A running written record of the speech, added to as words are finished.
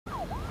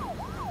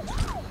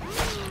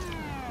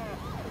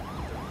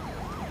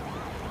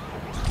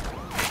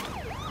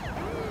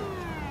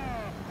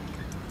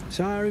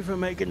Sorry for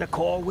making the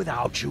call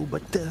without you,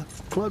 but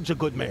Clug's a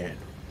good man.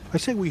 I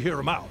say we hear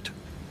him out.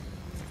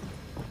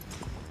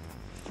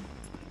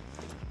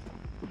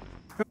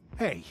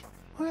 Hey,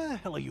 where the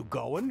hell are you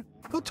going?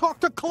 Go talk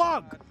to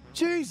Clug.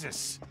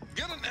 Jesus.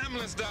 Get an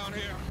ambulance down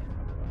here.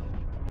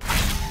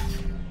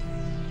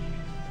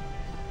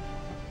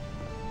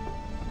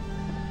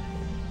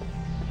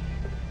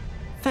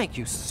 Thank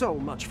you so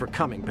much for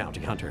coming, Bounty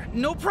Hunter.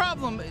 No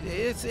problem.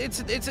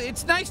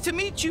 It's nice to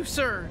meet you,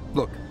 sir.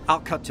 Look,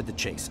 I'll cut to the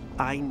chase.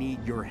 I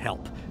need your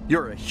help.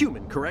 You're a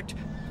human, correct?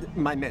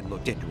 My men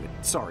looked into it.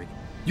 Sorry.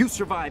 You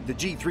survived the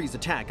G3's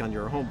attack on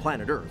your home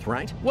planet Earth,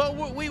 right? Well,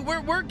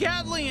 we're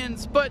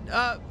Gatlians, but,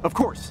 Of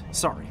course.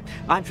 Sorry.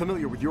 I'm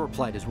familiar with your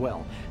plight as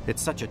well.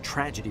 It's such a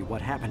tragedy what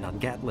happened on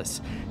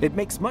Gatlis. It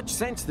makes much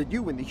sense that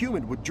you and the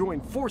human would join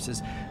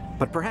forces,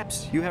 but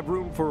perhaps you have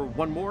room for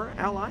one more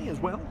ally as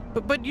well?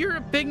 But you're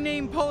a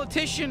big-name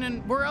politician,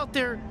 and we're out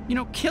there,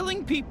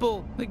 killing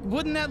people. Like,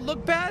 wouldn't that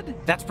look bad?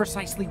 That's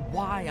precisely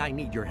why I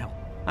need your help.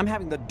 I'm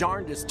having the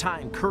darndest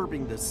time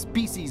curbing the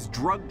species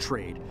drug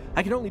trade.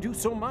 I can only do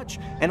so much,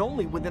 and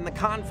only within the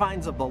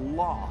confines of the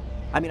law.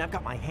 I mean, I've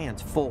got my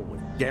hands full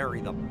with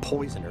Gary the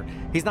Poisoner.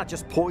 He's not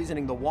just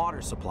poisoning the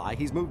water supply,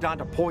 he's moved on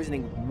to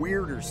poisoning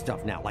weirder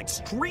stuff now, like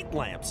street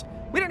lamps.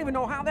 We don't even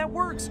know how that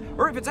works,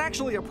 or if it's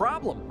actually a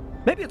problem.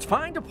 Maybe it's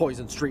fine to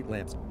poison street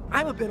lamps.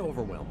 I'm a bit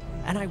overwhelmed,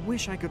 and I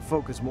wish I could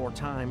focus more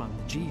time on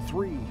the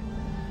G3.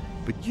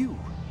 But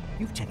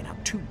you've taken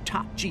out 2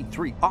 top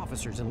G3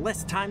 officers in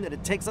less time than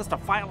it takes us to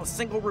file a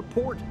single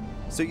report.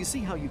 So you see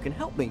how you can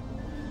help me.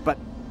 But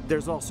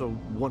there's also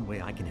one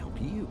way I can help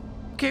you.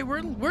 Okay,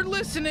 we're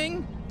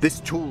listening.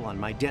 This tool on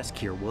my desk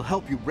here will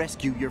help you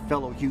rescue your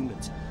fellow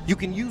humans. You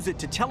can use it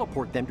to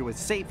teleport them to a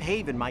safe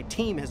haven my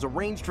team has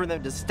arranged for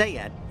them to stay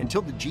at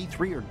until the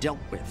G3 are dealt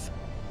with.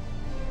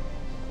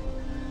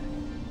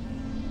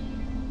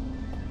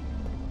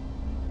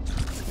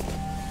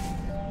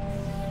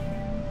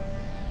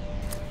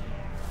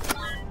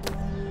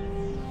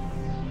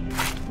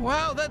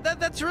 Wow,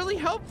 that's really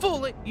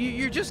helpful.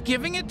 You're just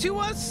giving it to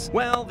us?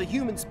 Well, the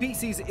human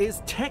species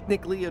is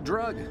technically a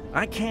drug.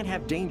 I can't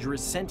have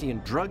dangerous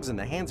sentient drugs in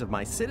the hands of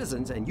my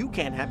citizens, and you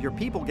can't have your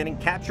people getting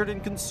captured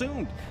and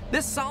consumed.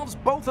 This solves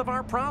both of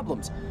our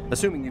problems,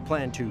 assuming you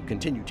plan to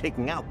continue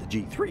taking out the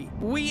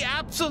G3. We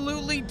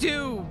absolutely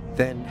do.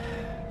 Then,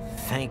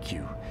 thank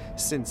you.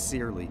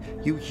 Sincerely.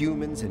 You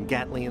humans and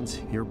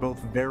Gatlians, you're both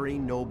very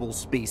noble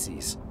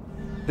species.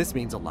 This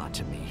means a lot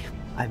to me.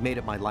 I've made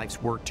it my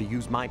life's work to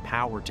use my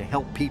power to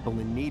help people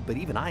in need, but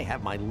even I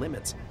have my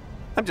limits.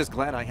 I'm just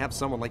glad I have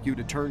someone like you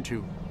to turn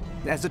to.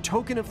 As a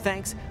token of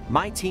thanks,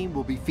 my team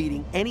will be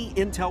feeding any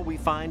intel we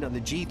find on the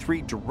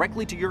G3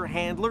 directly to your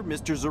handler,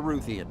 Mr.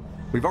 Zaruthian.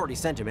 We've already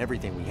sent him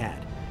everything we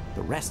had.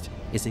 The rest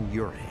is in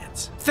your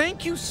hands.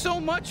 Thank you so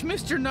much,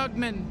 Mr.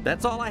 Nugman.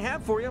 That's all I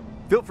have for you.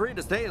 Feel free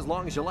to stay as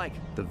long as you like.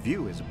 The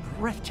view is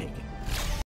breathtaking.